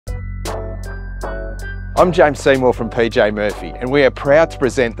I'm James Seymour from PJ Murphy, and we are proud to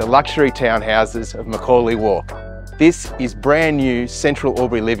present the luxury townhouses of Macauley Walk. This is brand new Central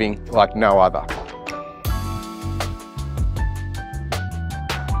Albury living like no other.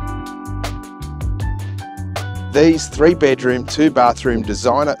 These 3-bedroom, 2-bathroom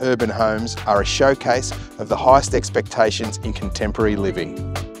designer urban homes are a showcase of the highest expectations in contemporary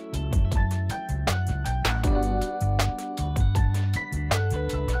living.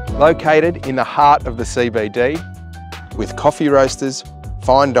 Located in the heart of the CBD, with coffee roasters,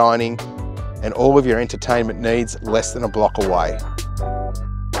 fine dining, and all of your entertainment needs less than a block away.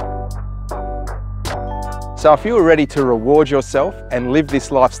 So if you are ready to reward yourself and live this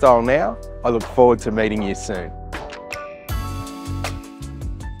lifestyle now, I look forward to meeting you soon.